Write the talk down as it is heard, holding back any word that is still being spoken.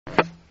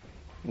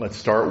Let's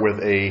start with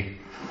a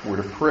word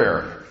of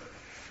prayer.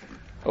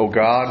 Oh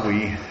God,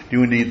 we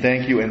do indeed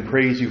thank you and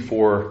praise you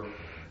for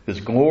this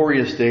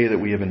glorious day that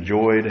we have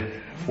enjoyed,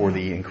 for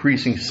the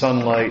increasing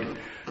sunlight,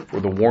 for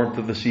the warmth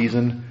of the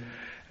season.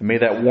 And may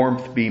that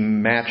warmth be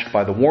matched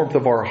by the warmth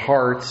of our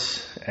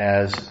hearts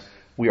as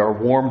we are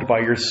warmed by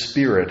your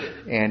Spirit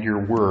and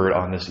your word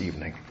on this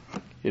evening.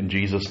 In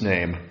Jesus'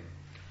 name,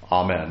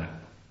 amen.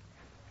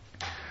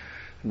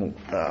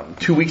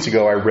 2 weeks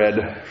ago I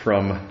read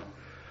from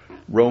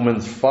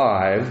Romans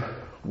 5,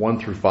 1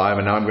 through 5,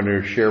 and now I'm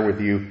going to share with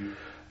you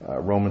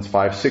Romans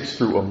 5, 6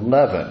 through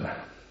 11,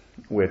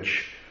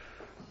 which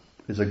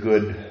is a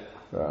good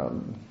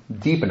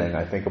deepening,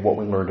 I think, of what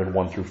we learned in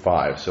 1 through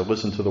 5. So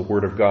listen to the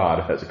Word of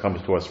God as it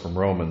comes to us from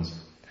Romans.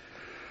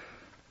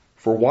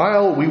 For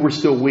while we were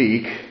still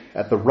weak,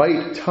 at the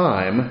right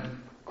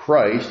time,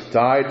 Christ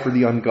died for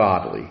the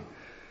ungodly.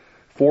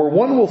 For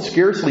one will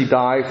scarcely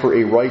die for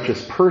a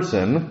righteous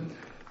person,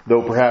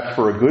 though perhaps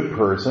for a good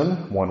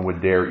person one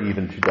would dare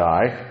even to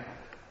die.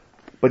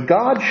 But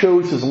God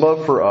shows his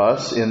love for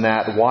us in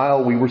that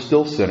while we were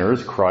still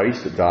sinners,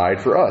 Christ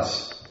died for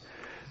us.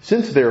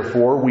 Since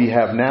therefore we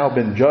have now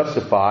been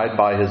justified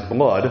by his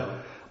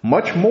blood,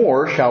 much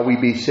more shall we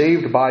be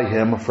saved by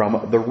him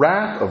from the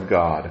wrath of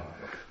God.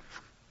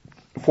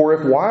 For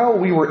if while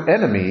we were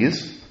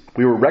enemies,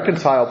 we were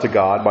reconciled to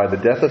God by the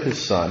death of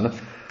his Son,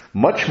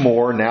 much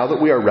more now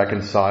that we are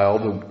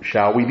reconciled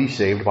shall we be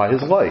saved by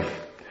his life.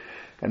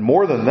 And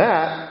more than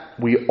that,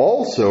 we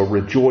also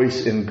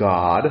rejoice in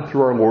God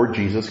through our Lord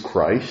Jesus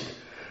Christ,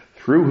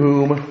 through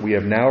whom we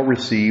have now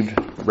received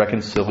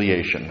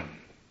reconciliation.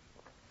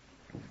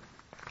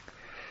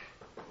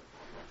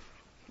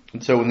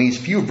 And so in these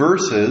few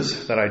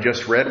verses that I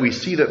just read, we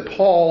see that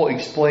Paul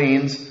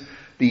explains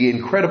the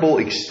incredible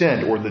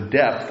extent or the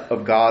depth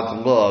of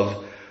God's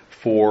love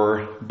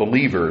for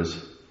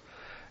believers,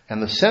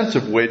 and the sense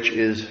of which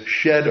is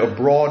shed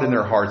abroad in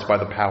their hearts by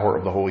the power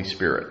of the Holy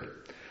Spirit.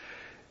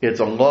 It's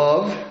a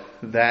love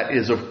that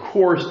is, of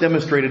course,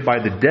 demonstrated by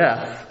the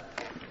death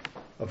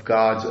of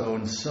God's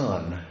own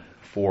Son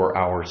for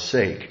our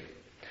sake.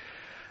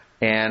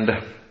 And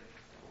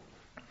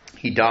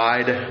he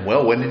died,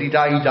 well, when did he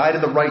die? He died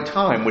at the right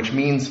time, which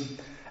means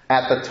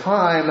at the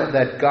time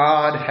that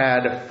God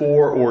had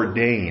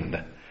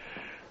foreordained,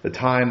 the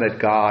time that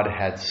God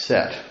had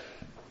set.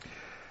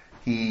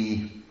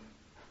 He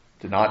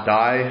did not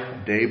die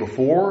a day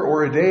before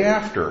or a day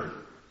after,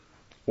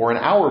 or an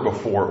hour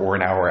before or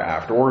an hour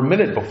after, or a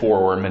minute before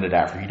or a minute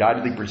after. He died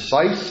at the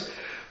precise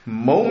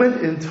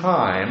moment in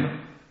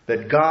time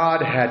that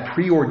God had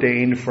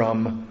preordained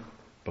from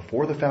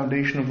before the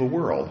foundation of the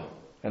world.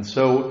 And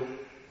so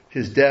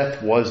his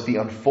death was the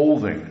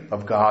unfolding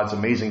of God's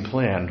amazing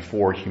plan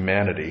for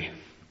humanity.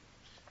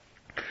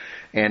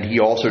 And he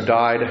also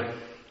died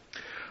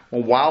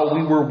while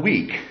we were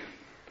weak.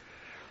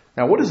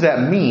 Now, what does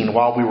that mean,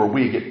 while we were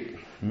weak? It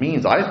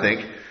means, I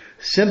think,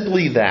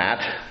 simply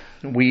that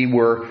we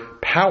were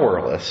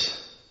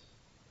powerless.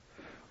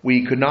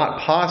 We could not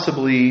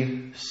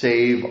possibly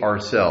save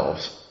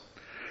ourselves.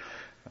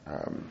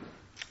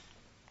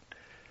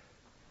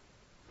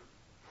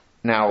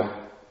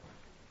 Now,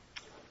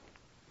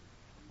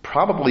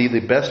 probably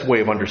the best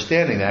way of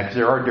understanding that, because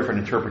there are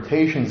different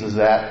interpretations, is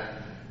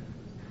that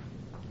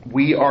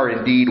we are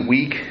indeed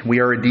weak,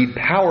 we are indeed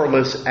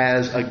powerless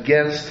as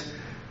against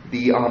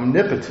the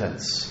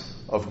omnipotence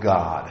of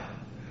God.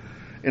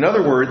 In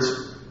other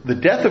words, the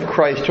death of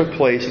Christ took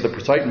place at the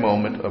precise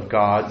moment of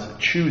God's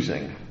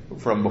choosing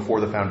from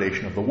before the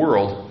foundation of the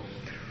world.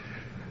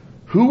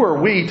 Who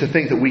are we to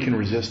think that we can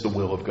resist the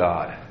will of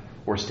God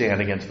or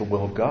stand against the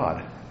will of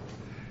God?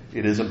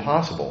 It is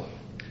impossible.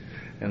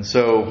 And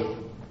so,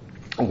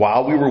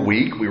 while we were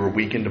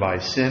weakened by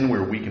sin, we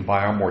were weakened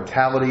by our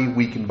mortality,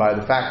 weakened by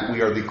the fact that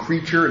we are the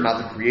creature and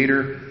not the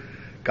creator,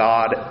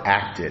 God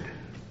acted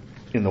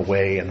in the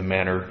way and the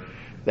manner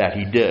that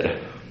he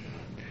did.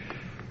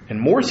 And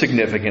more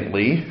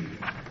significantly,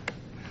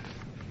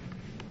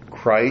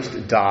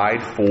 Christ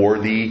died for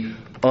the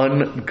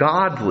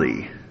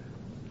ungodly,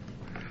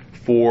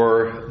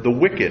 for the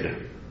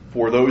wicked,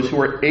 for those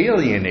who are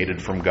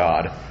alienated from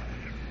God.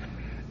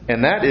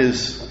 And that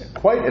is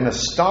quite an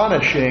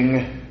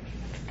astonishing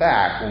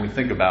fact when we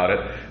think about it,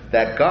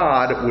 that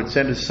God would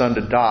send his Son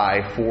to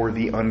die for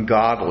the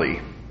ungodly.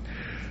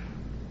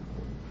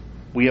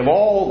 We have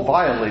all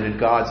violated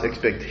God's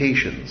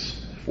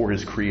expectations for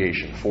his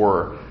creation,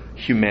 for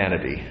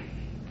humanity.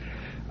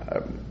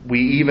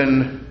 We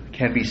even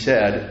can be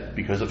said,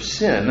 because of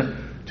sin,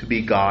 to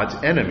be God's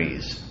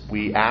enemies.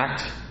 We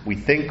act, we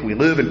think, we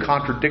live in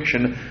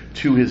contradiction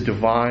to his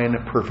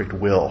divine, perfect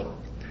will.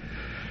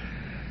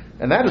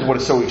 And that is what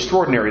is so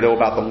extraordinary, though,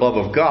 about the love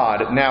of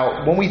God.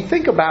 Now, when we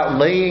think about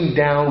laying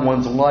down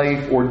one's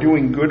life or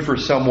doing good for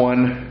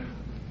someone,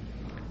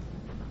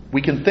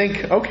 we can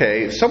think,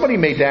 okay, somebody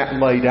may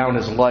lay down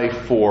his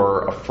life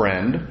for a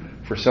friend,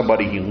 for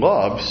somebody he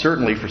loves,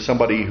 certainly for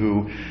somebody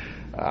who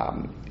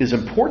is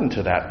important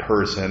to that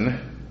person.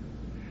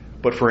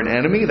 But for an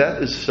enemy,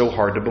 that is so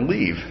hard to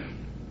believe.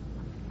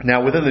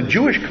 Now, within the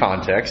Jewish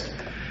context,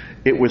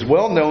 it was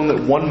well known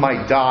that one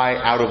might die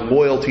out of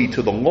loyalty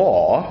to the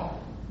law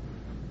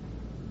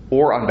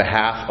or on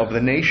behalf of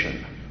the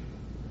nation.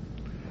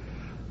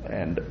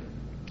 And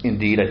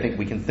indeed, I think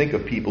we can think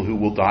of people who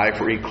will die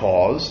for a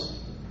cause,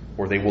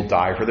 or they will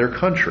die for their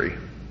country.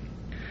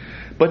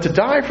 But to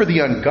die for the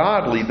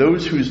ungodly,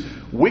 those whose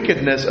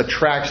wickedness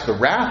attracts the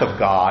wrath of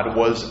God,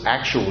 was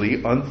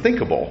actually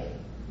unthinkable.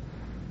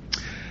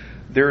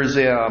 There's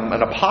an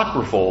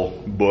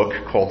apocryphal book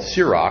called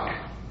Sirach,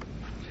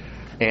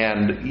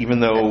 and even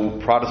though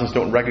Protestants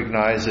don't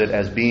recognize it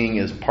as being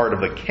as part of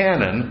the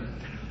canon,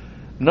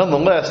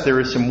 nonetheless, there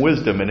is some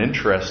wisdom and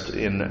interest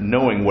in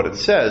knowing what it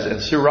says.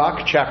 And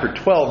Sirach chapter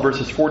 12,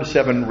 verses 4 to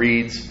 7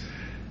 reads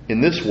in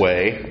this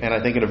way, and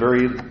I think in a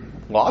very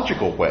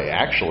logical way,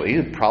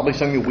 actually, probably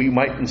something that we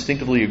might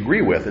instinctively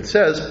agree with. It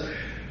says,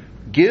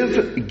 give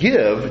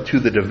to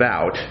the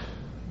devout,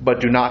 but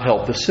do not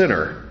help the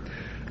sinner.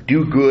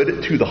 Do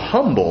good to the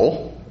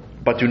humble,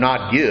 but do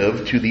not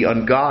give to the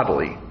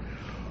ungodly.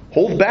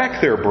 Hold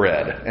back their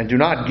bread, and do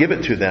not give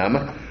it to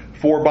them,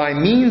 for by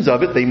means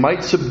of it they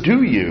might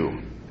subdue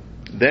you.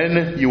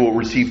 Then you will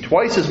receive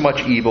twice as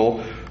much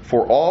evil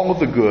for all of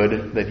the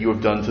good that you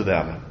have done to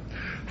them.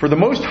 For the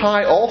Most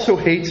High also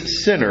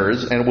hates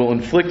sinners and will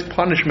inflict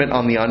punishment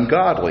on the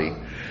ungodly.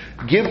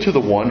 Give to the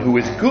one who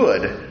is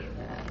good,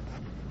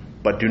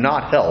 but do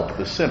not help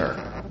the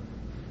sinner.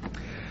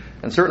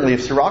 And certainly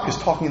if Sirach is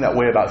talking that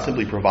way about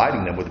simply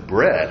providing them with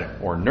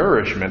bread or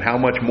nourishment, how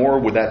much more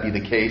would that be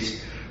the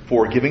case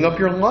for giving up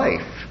your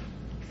life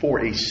for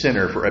a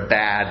sinner, for a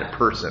bad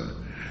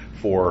person,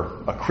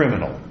 for a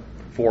criminal,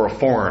 for a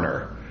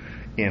foreigner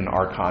in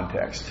our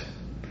context?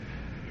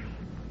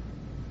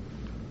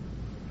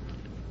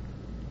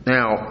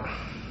 Now,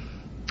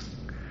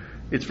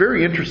 it's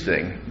very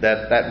interesting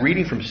that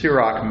reading from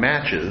Sirach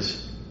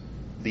matches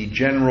the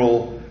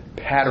general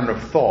pattern of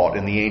thought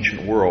in the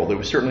ancient world. It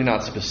was certainly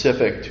not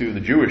specific to the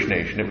Jewish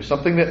nation. It was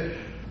something that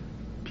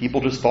people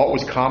just thought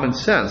was common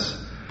sense.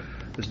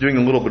 I was doing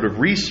a little bit of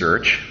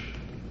research,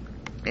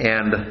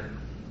 and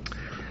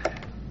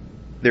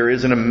there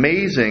is an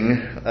amazing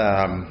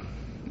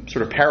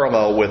sort of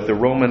parallel with the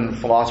Roman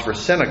philosopher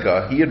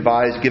Seneca. He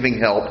advised giving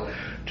help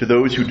to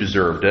those who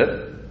deserved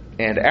it.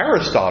 And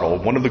Aristotle,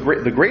 one of the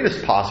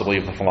greatest possibly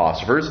of the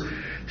philosophers,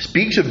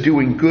 speaks of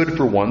doing good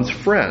for one's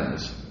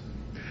friends.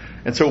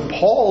 And so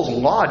Paul's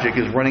logic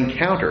is running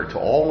counter to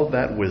all of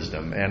that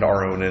wisdom and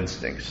our own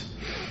instincts.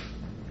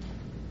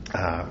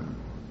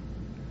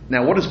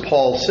 Now, what does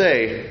Paul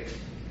say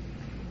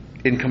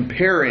in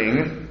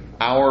comparing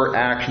our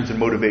actions and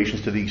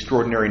motivations to the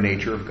extraordinary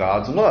nature of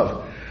God's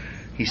love?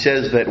 He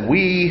says that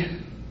we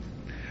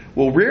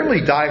will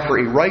rarely die for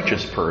a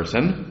righteous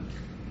person,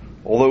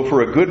 although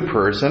for a good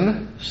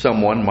person,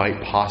 someone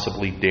might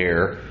possibly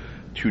dare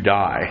to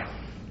die.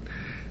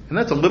 And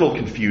that's a little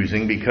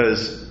confusing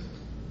because,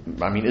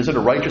 isn't a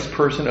righteous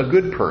person a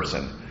good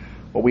person?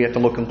 Well, we have to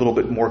look a little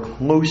bit more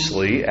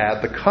closely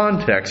at the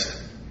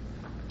context.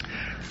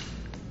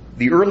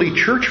 The early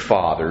church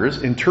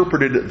fathers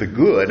interpreted the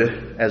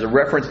good as a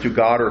reference to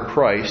God or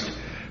Christ,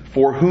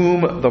 for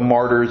whom the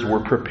martyrs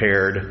were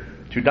prepared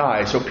to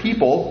die. So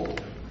people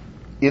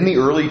in the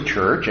early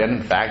church, and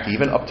in fact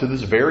even up to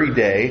this very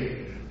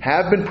day,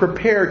 have been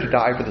prepared to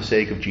die for the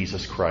sake of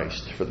Jesus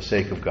Christ, for the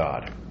sake of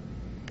God.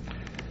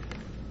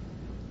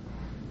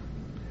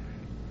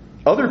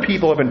 Other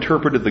people have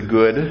interpreted the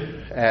good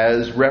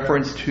as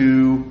reference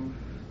to,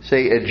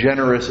 say, a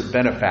generous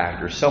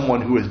benefactor,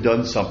 someone who has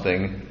done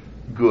something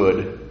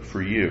good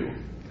for you.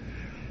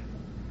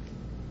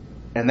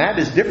 And that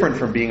is different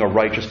from being a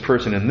righteous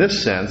person in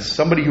this sense.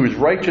 Somebody who is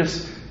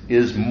righteous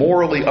is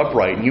morally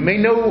upright. And you may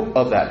know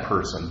of that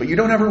person, but you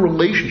don't have a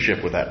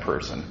relationship with that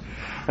person.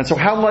 And so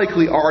how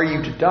likely are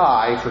you to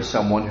die for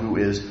someone who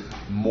is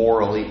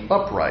morally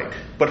upright?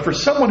 But for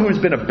someone who has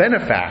been a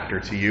benefactor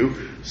to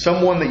you,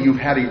 someone that you've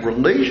had a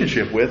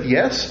relationship with,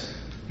 yes,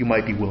 you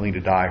might be willing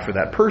to die for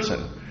that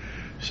person.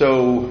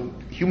 So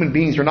human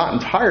beings are not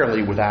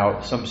entirely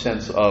without some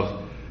sense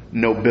of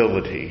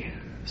nobility,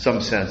 some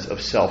sense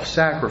of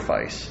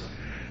self-sacrifice.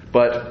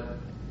 But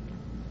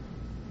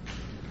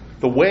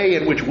the way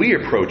in which we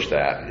approach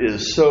that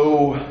is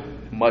so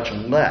much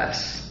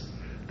less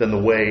than the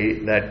way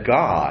that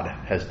God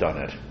has done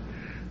it,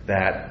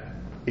 that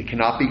it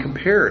cannot be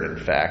compared,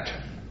 in fact.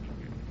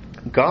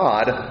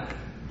 God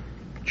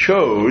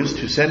chose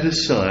to send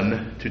His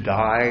Son to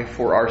die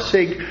for our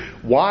sake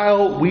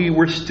while we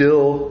were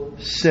still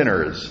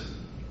sinners.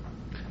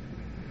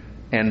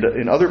 And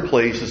in other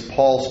places,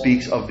 Paul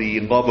speaks of the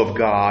love of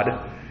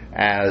God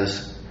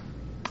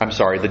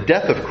the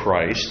death of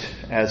Christ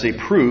as a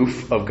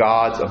proof of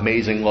God's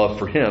amazing love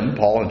for him,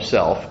 Paul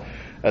himself,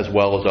 as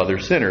well as other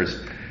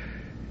sinners.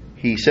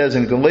 He says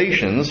in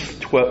Galatians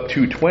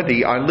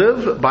 2:20, I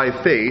live by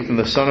faith in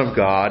the Son of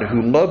God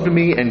who loved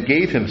me and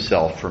gave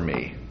Himself for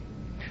me.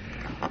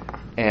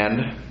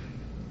 And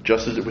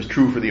just as it was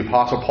true for the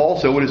Apostle Paul,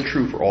 so it is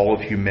true for all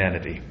of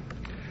humanity.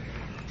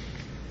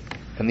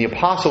 And the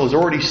Apostle has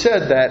already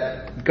said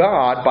that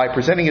God, by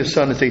presenting His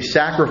Son as a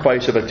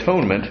sacrifice of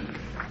atonement,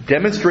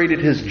 demonstrated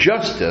his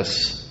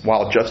justice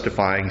while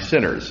justifying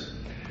sinners.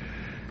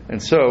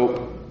 And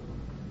so,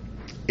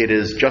 it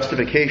is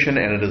justification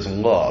and it is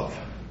love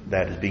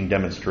that is being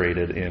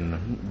demonstrated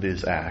in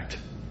this act.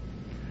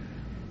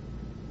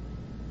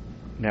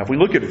 Now, if we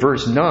look at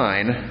verse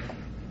 9,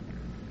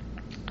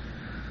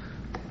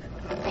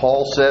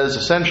 Paul says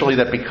essentially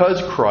that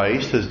because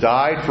Christ has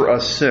died for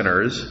us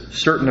sinners,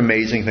 certain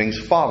amazing things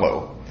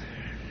follow.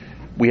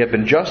 We have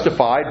been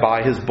justified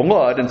by his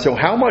blood, and so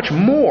how much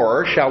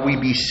more shall we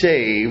be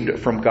saved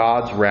from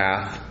God's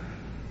wrath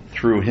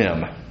through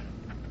him?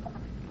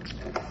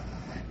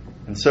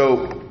 And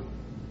so,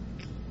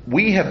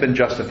 we have been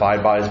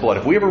justified by his blood.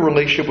 If we have a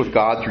relationship with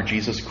God through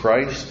Jesus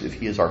Christ, if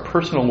he is our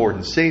personal Lord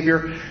and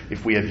Savior,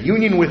 if we have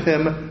union with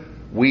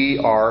him, we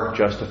are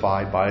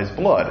justified by his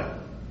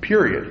blood.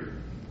 Period.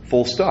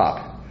 Full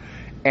stop.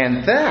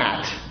 And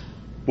that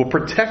will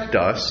protect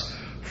us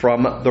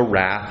from the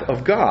wrath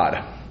of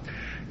God.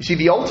 You see,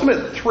 the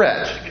ultimate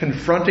threat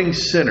confronting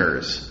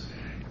sinners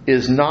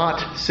is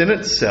not sin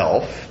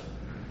itself,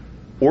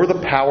 or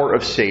the power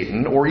of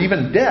Satan, or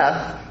even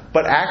death,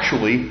 but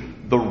actually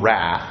the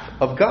wrath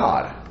of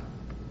God.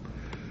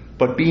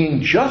 But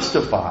being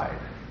justified,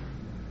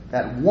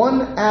 that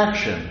one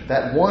action,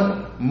 that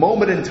one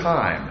moment in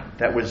time,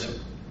 that was,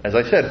 as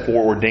I said,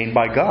 foreordained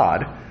by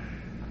God,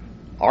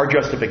 our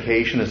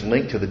justification is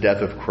linked to the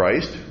death of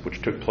Christ,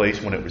 which took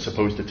place when it was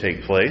supposed to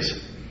take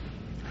place.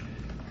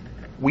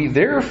 We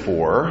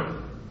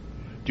therefore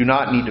do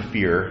not need to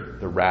fear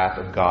the wrath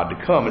of God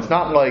to come. It's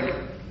not like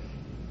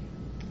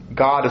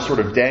God is sort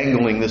of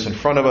dangling this in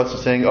front of us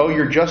and saying, oh,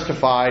 you're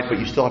justified, but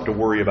you still have to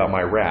worry about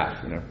my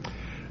wrath.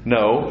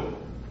 No.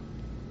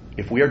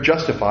 If we are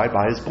justified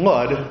by his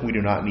blood, we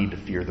do not need to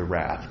fear the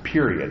wrath.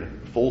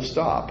 Period. Full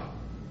stop.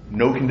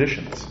 No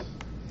conditions.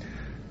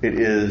 It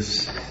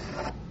is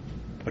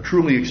a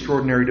truly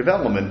extraordinary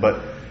development,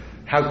 but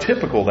how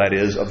typical that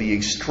is of the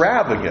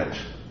extravagant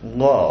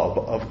love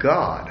of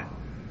God,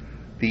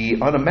 the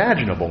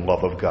unimaginable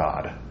love of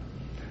God,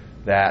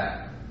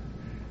 that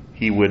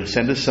he would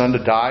send his Son to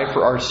die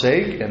for our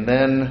sake and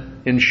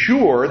then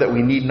ensure that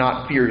we need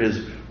not fear his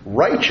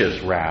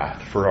righteous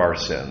wrath for our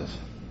sins.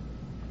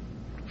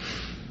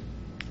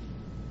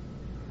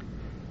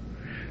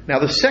 Now,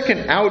 the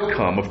second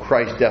outcome of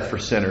Christ's death for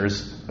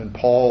sinners, and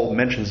Paul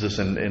mentions this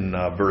in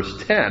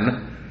verse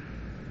 10,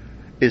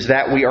 is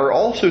that we are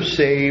also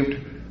saved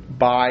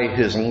by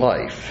his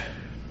life.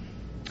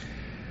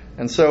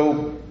 And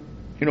so,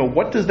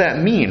 what does that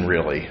mean,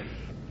 really?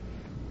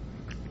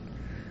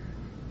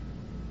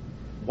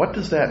 What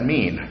does that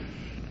mean?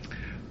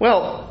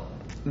 Well,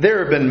 there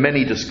have been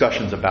many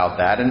discussions about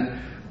that,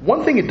 and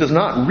one thing it does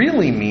not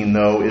really mean,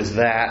 though, is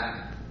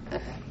that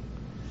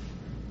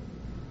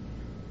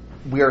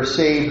we are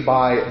saved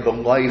by the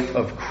life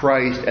of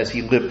Christ as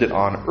he lived it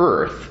on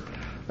earth.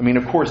 I mean,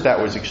 of course,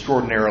 that was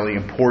extraordinarily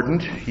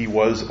important. He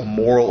was a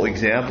moral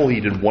example. He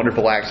did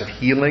wonderful acts of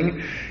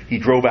healing. He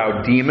drove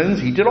out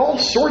demons. He did all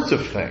sorts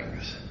of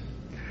things.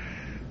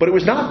 But it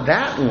was not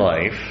that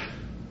life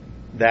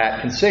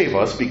that can save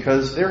us,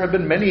 because there have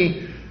been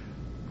many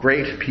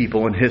great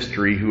people in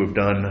history who have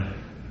done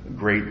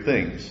great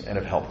things and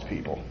have helped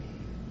people.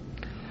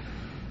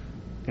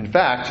 In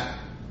fact,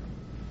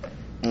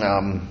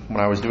 when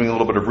I was doing a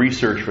little bit of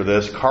research for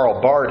this,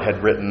 Karl Barth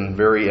had written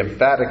very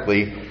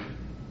emphatically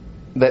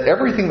that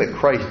everything that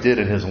Christ did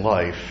in his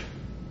life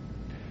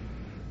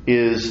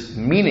is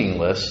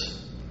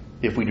meaningless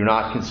if we do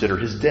not consider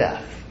his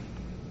death.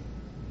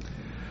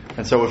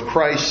 And so if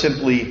Christ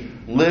simply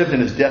lived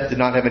and his death did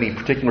not have any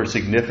particular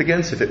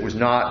significance, if it was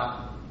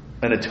not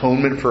an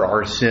atonement for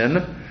our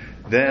sin,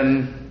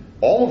 then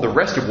all of the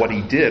rest of what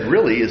he did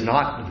really is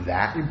not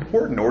that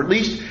important. Or at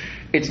least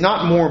it's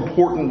not more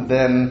important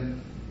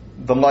than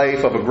the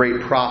life of a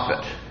great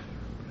prophet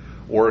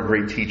or a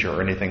great teacher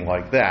or anything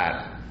like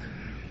that.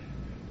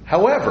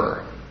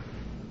 However,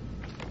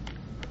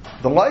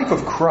 the life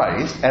of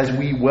Christ, as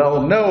we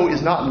well know,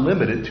 is not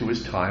limited to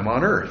his time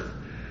on earth.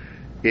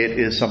 It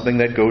is something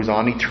that goes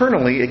on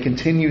eternally. It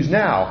continues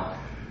now.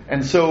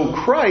 And so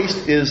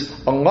Christ is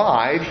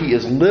alive. He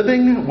is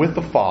living with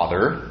the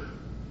Father.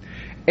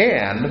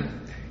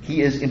 And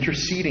he is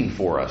interceding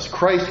for us.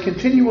 Christ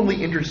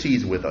continually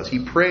intercedes with us.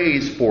 He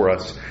prays for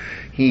us.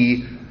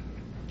 He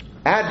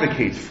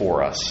advocates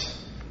for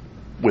us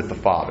with the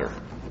Father.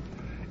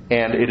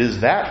 And it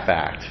is that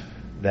fact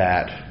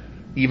that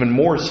even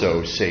more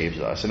so saves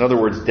us. In other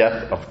words,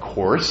 death, of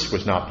course,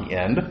 was not the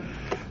end.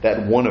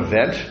 That one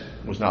event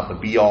was not the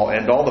be-all,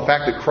 end-all. The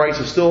fact that Christ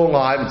is still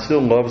alive and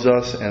still loves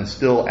us and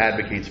still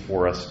advocates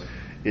for us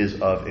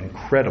is of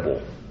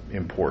incredible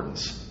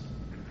importance.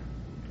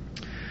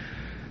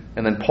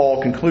 And then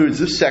Paul concludes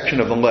this section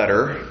of the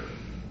letter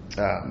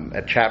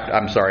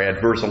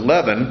at verse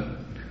 11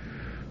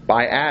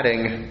 by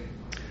adding,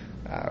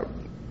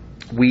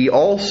 we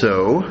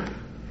also,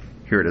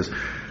 here it is,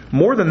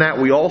 more than that,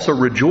 we also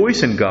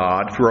rejoice in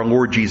God through our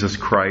Lord Jesus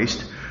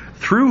Christ,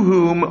 through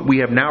whom we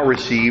have now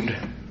received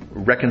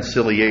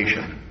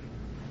reconciliation.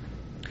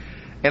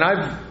 And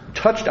I've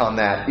touched on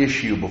that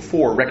issue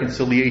before,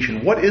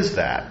 reconciliation. What is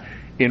that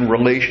in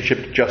relationship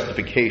to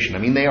justification? I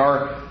mean, they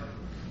are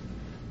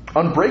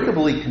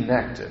unbreakably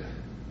connected,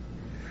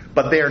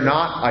 but they are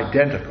not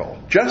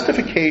identical.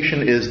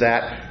 Justification is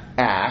that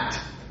act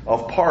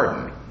of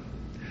pardon.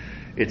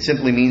 It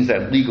simply means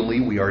that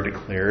legally we are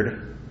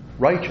declared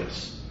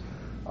righteous.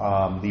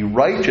 The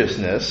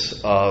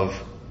righteousness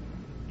of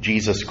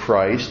Jesus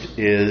Christ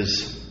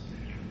is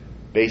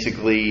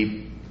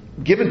basically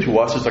given to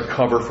us as a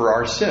cover for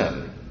our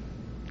sin.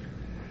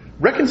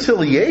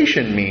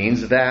 Reconciliation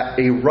means that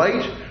a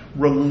right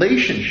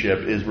relationship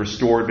is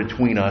restored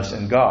between us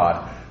and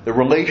God. The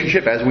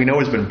relationship, as we know,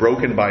 has been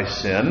broken by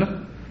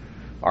sin,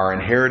 our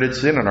inherited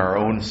sin and our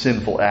own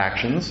sinful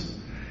actions.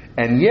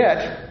 And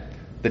yet,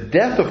 the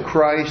death of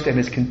Christ and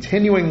His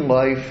continuing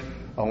life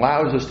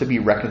allows us to be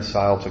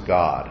reconciled to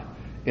God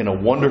in a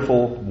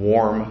wonderful,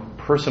 warm,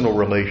 personal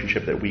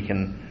relationship that we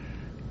can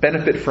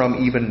benefit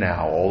from even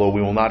now, although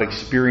we will not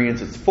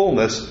experience its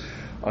fullness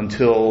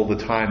until the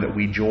time that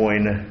we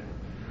join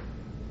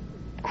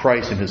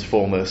Christ in His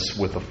fullness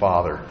with the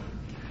Father.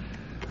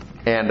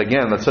 And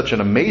again, that's such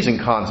an amazing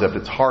concept,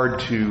 it's hard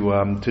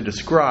to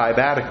describe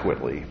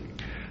adequately.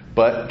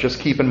 But just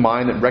keep in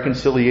mind that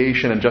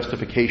reconciliation and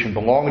justification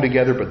belong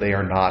together, but they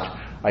are not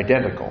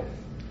identical.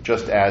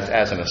 Just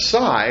as an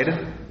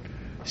aside,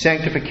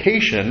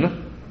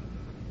 sanctification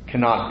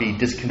cannot be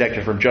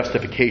disconnected from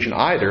justification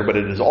either, but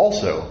it is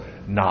also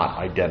not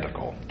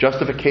identical.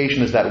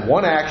 Justification is that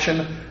one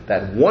action,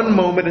 that one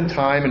moment in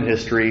time in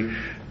history,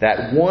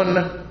 that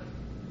one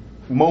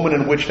moment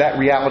in which that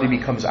reality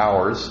becomes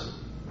ours.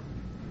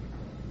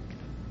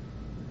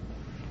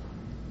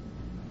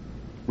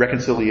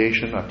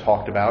 Reconciliation, I've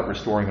talked about,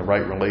 restoring the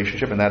right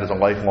relationship, and that is a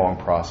lifelong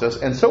process.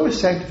 And so is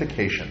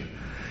sanctification,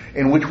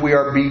 in which we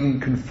are being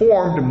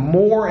conformed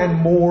more and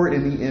more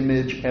in the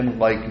image and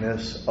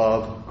likeness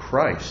of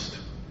Christ.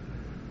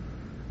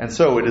 And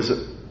so it is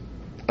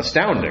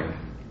astounding,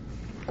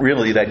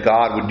 really, that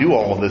God would do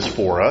all of this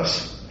for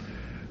us,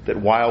 that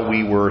while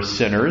we were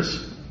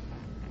sinners,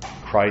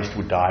 Christ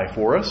would die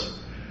for us,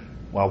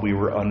 while we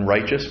were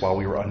unrighteous, while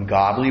we were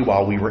ungodly,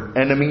 while we were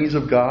enemies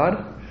of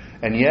God,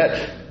 and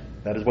yet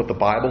that is what the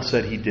Bible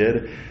said He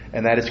did,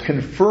 and that is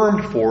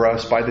confirmed for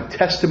us by the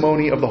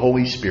testimony of the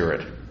Holy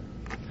Spirit.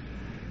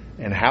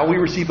 And how we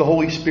receive the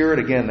Holy Spirit,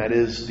 again, that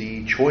is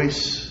the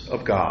choice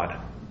of God.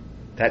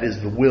 That is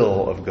the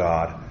will of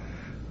God.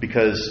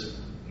 Because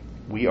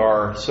we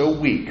are so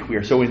weak, we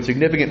are so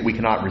insignificant, we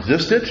cannot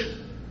resist it.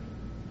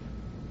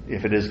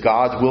 If it is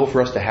God's will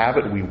for us to have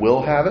it, we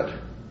will have it.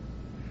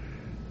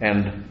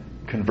 And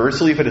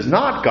conversely, if it is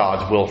not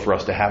God's will for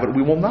us to have it,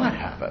 we will not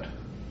have it.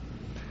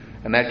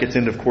 And that gets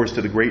into, of course,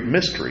 to the great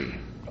mystery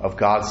of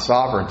God's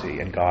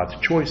sovereignty and God's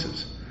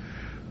choices.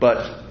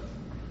 But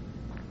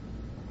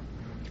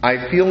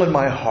I feel in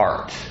my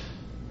heart,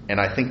 and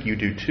I think you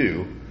do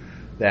too,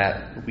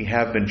 that we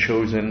have been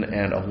chosen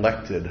and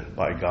elected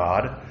by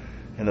God,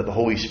 and that the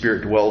Holy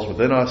Spirit dwells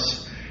within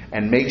us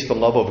and makes the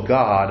love of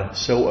God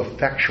so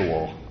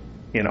effectual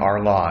in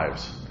our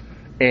lives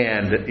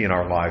and in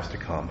our lives to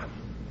come.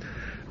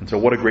 And so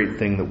what a great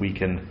thing that we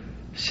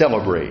can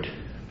celebrate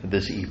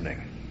this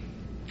evening.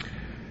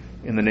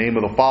 In the name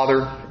of the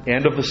Father,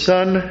 and of the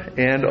Son,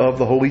 and of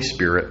the Holy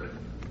Spirit.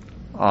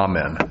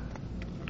 Amen.